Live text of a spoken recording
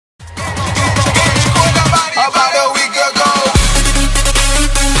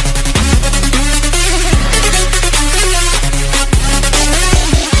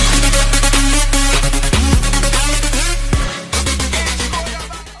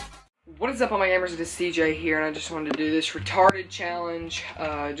What is up, all my gamers? It is CJ here, and I just wanted to do this retarded challenge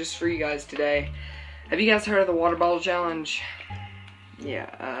just for you guys today. Have you guys heard of the water bottle challenge?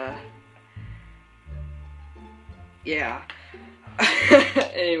 Yeah, yeah.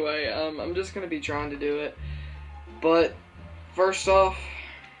 Anyway, I'm just gonna be trying to do it, but first off,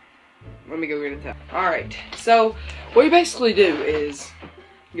 let me go get a towel. Alright, so what you basically do is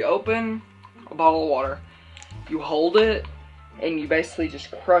you open a bottle of water, you hold it, and you basically just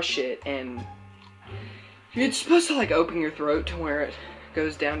crush it, and you're supposed to like open your throat to where it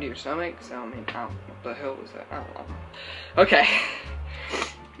goes down to your stomach. So I mean, what the hell was that? I don't know. Okay,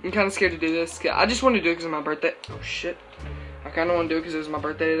 I'm kind of scared to do this. I just wanted to do it because of my birthday. Oh shit! I kind of want to do it because it was my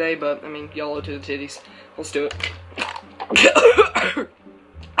birthday today, but I mean, YOLO to the titties. Let's do it.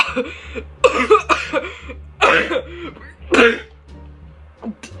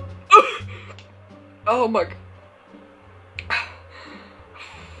 Oh my god.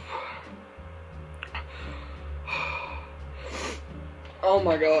 Oh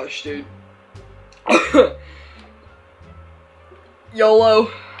my gosh, dude. YOLO.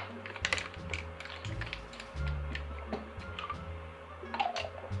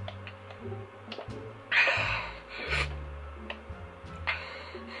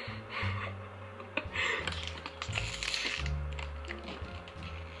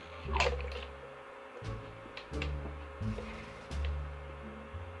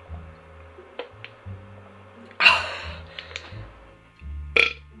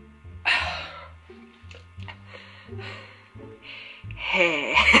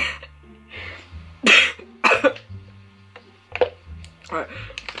 Hey. Alright.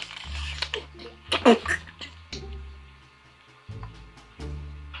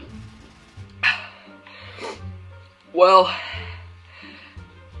 Well,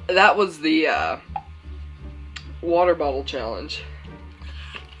 that was the water bottle challenge.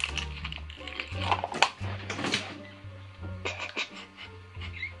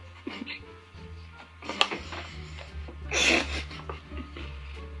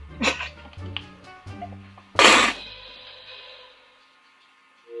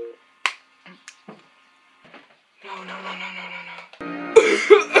 No.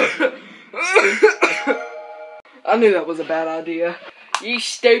 I knew that was a bad idea. You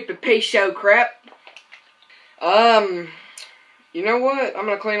stupid piece of crap. You know what? I'm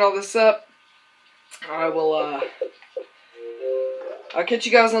gonna clean all this up. I will, I'll catch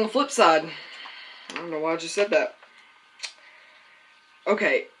you guys on the flip side. I don't know why I just said that.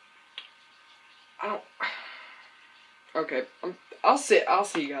 Okay. Okay. I'll see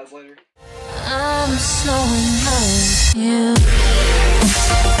you guys later. I'm so in love with you.